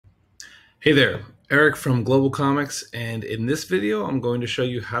Hey there, Eric from GlobalComix, and in this video, I'm going to show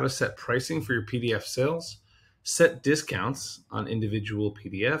you how to set pricing for your PDF sales, set discounts on individual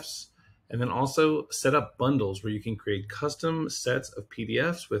PDFs, and then also set up bundles where you can create custom sets of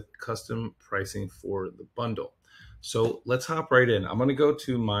PDFs with custom pricing for the bundle. So let's hop right in. I'm going to go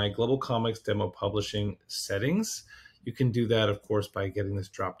to my GlobalComix demo publishing settings. You can do that, of course, by getting this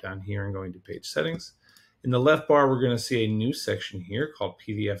drop down here and going to page settings. In the left bar, we're going to see a new section here called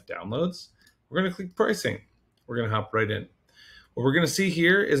PDF downloads. We're going to click pricing. We're going to hop right in. What we're going to see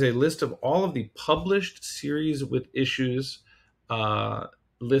here is a list of all of the published series with issues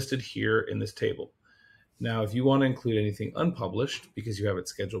listed here in this table. Now, if you want to include anything unpublished because you have it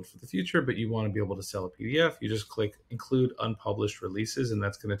scheduled for the future, but you want to be able to sell a PDF, you just click include unpublished releases, and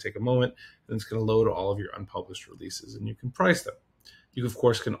that's going to take a moment, and it's going to load all of your unpublished releases, and you can price them. You, of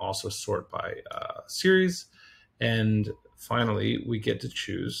course, can also sort by series. And finally, we get to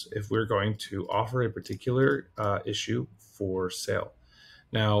choose if we're going to offer a particular issue for sale.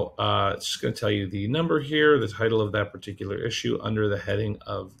 Now, it's just going to tell you the number here, the title of that particular issue under the heading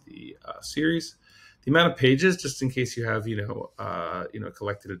of the series, the amount of pages, just in case you have,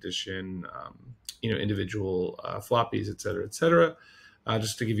 collected edition, individual floppies, et cetera,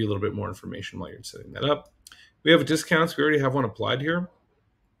 just to give you a little bit more information while you're setting that up. We have discounts. We already have one applied here.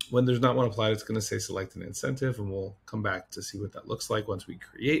 When there's not one applied, it's going to say select an incentive, and we'll come back to see what that looks like once we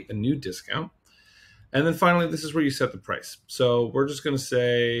create a new discount. And then finally, this is where you set the price. So we're just going to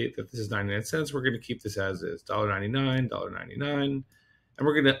say that this is 99 cents. We're going to keep this as is, $1.99, $1.99. And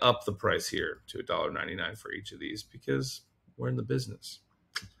we're going to up the price here to $1.99 for each of these because we're in the business.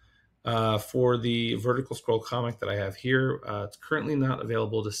 For the vertical scroll comic that I have here, it's currently not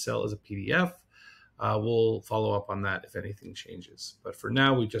available to sell as a PDF. We'll follow up on that if anything changes. But for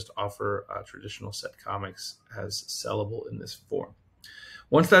now, we just offer traditional set comics as sellable in this form.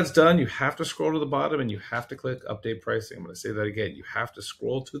 Once that's done, you have to scroll to the bottom and you have to click Update Pricing. I'm going to say that again. You have to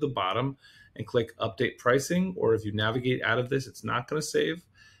scroll to the bottom and click Update Pricing, or if you navigate out of this, it's not going to save.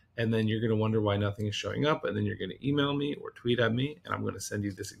 And then you're going to wonder why nothing is showing up. And then you're going to email me or tweet at me, and I'm going to send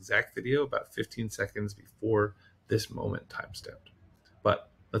you this exact video about 15 seconds before this moment timestamped. But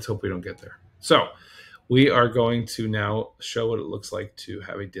let's hope we don't get there. So we are going to now show what it looks like to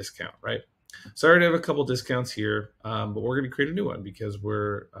have a discount, right? So I already have a couple discounts here, but we're going to create a new one because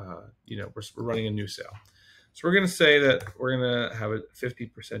we're running a new sale. So we're going to say that we're going to have a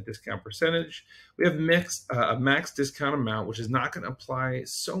 50% discount percentage. We have a max discount amount, which is not going to apply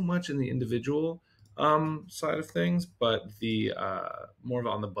so much in the individual side of things, but the more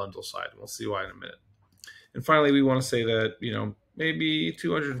on the bundle side. We'll see why in a minute. And finally, we want to say that, maybe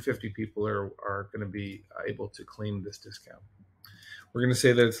 250 people are going to be able to claim this discount. We're going to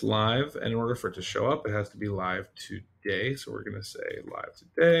say that it's live, and in order for it to show up, it has to be live today. So we're going to say live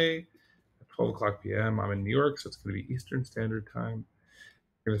today at 12 o'clock p.m. I'm in New York, so it's going to be Eastern Standard Time.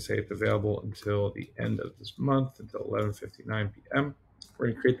 We're going to say it's available until the end of this month, until 11:59 p.m. We're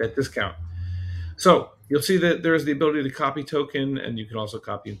going to create that discount. So you'll see that there is the ability to copy token, and you can also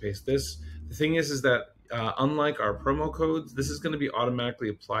copy and paste this. The thing is that unlike our promo codes, this is going to be automatically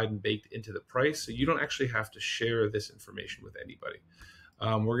applied and baked into the price, so you don't actually have to share this information with anybody.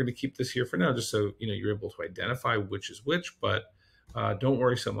 We're going to keep this here for now, just so you're able to identify which is which, but don't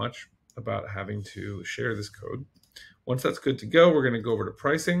worry so much about having to share this code. Once that's good to go, we're going to go over to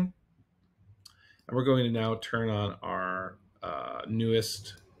pricing, and we're going to now turn on our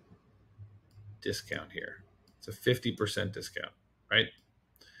newest discount here. It's a 50% discount, right?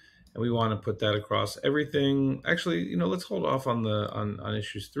 And we want to put that across everything. Actually, let's hold off on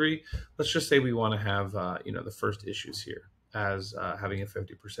issues 3. Let's just say we want to have the first issues here as having a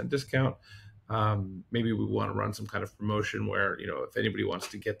 50% discount. Maybe we want to run some kind of promotion where if anybody wants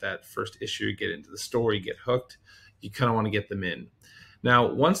to get that first issue, get into the story, get hooked, you kind of want to get them in. Now,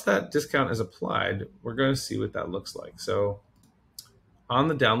 once that discount is applied, we're going to see what that looks like. So on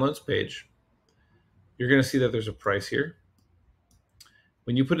the downloads page, you're going to see that there's a price here.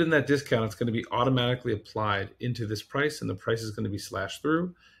 When you put in that discount, it's going to be automatically applied into this price, and the price is going to be slashed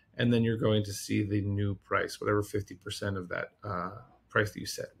through, and then you're going to see the new price, whatever 50% of that price that you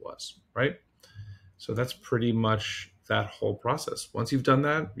set was, right? So that's pretty much that whole process. Once you've done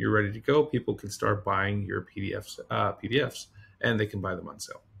that, you're ready to go. People can start buying your PDFs, and they can buy them on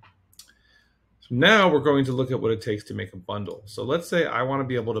sale. So now we're going to look at what it takes to make a bundle. So let's say I want to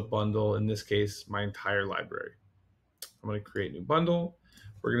be able to bundle, in this case, my entire library. I'm going to create a new bundle.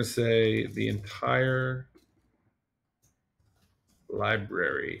 We're going to say the entire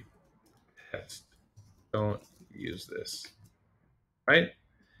library text. Don't use this, right? And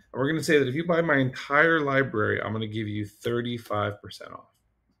we're going to say that if you buy my entire library, I'm going to give you 35% off.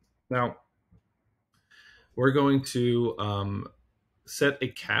 Now, we're going to set a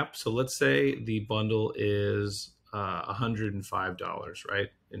cap. So let's say the bundle is $105, right?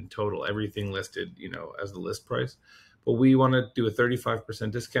 In total, everything listed, as the list price. But we want to do a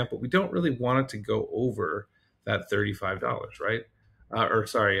 35% discount, but we don't really want it to go over that $35, right?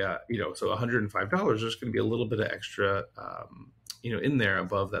 So $105, there's going to be a little bit of extra, in there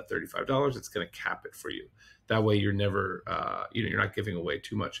above that $35. It's going to cap it for you. That way you're never, you're not giving away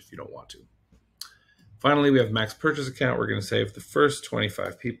too much if you don't want to. Finally, we have max purchase account. We're going to say if the first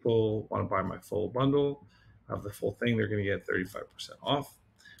 25 people want to buy my full bundle of the full thing, they're going to get 35% off.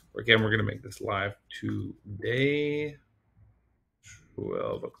 Again, we're going to make this live today,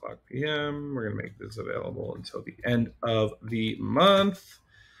 12 o'clock p.m. We're going to make this available until the end of the month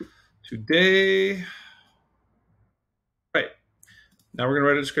today. Right. Now we're going to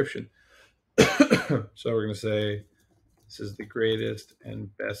write a description. So we're going to say, this is the greatest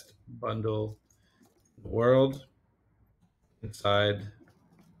and best bundle in the world. Inside,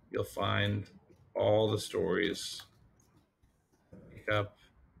 you'll find all the stories that make up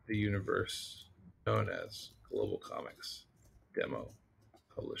the universe known as GlobalComix Demo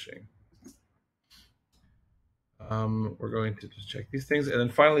Publishing. We're going to just check these things, and then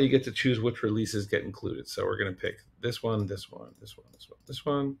finally you get to choose which releases get included. So we're going to pick this one, this one, this one, this one, this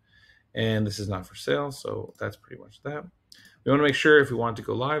one, and this is not for sale, so that's pretty much that. We want to make sure if we want it to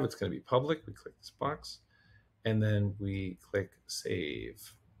go live, it's going to be public. We click this box, and then we click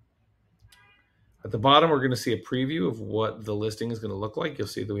Save. At the bottom, we're going to see a preview of what the listing is going to look like. You'll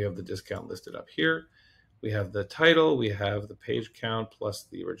see that we have the discount listed up here. We have the title, we have the page count plus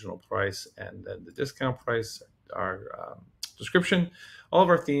the original price, and then the discount price, our description, all of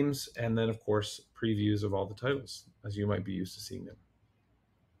our themes, and then, of course, previews of all the titles, as you might be used to seeing them.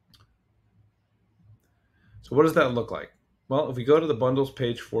 So what does that look like? Well, if we go to the bundles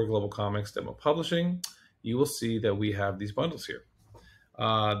page for GlobalComix Demo Publishing, you will see that we have these bundles here.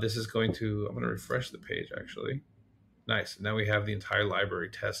 This is going to, I'm going to refresh the page, actually. Nice. Now we have the entire library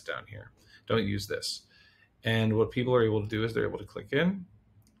test down here. Don't use this. And what people are able to do is they're able to click in,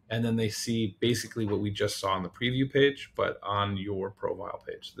 and then they see basically what we just saw on the preview page, but on your profile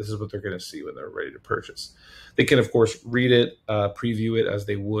page. This is what they're going to see when they're ready to purchase. They can, of course, read it, preview it as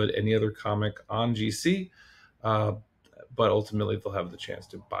they would any other comic on GC, but ultimately they'll have the chance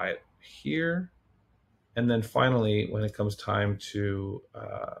to buy it here. And then finally, when it comes time to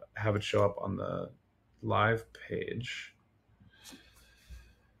have it show up on the live page,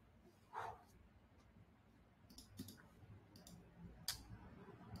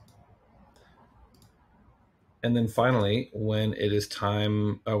 and then finally, when it is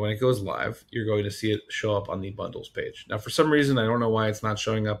time, when it goes live, you're going to see it show up on the bundles page. Now, for some reason, I don't know why it's not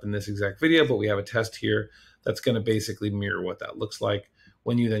showing up in this exact video, but we have a test here that's going to basically mirror what that looks like.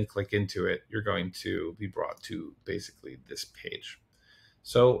 When you then click into it, you're going to be brought to basically this page.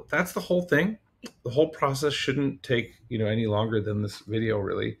 So that's the whole thing. The whole process shouldn't take any longer than this video,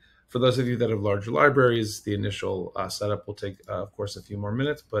 really. For those of you that have larger libraries, the initial setup will take, of course, a few more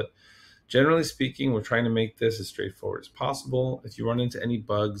minutes, but generally speaking, we're trying to make this as straightforward as possible. If you run into any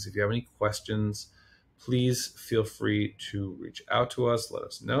bugs, if you have any questions, please feel free to reach out to us, let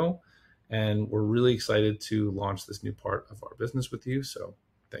us know. And we're really excited to launch this new part of our business with you. So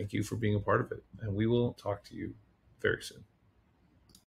thank you for being a part of it. And we will talk to you very soon.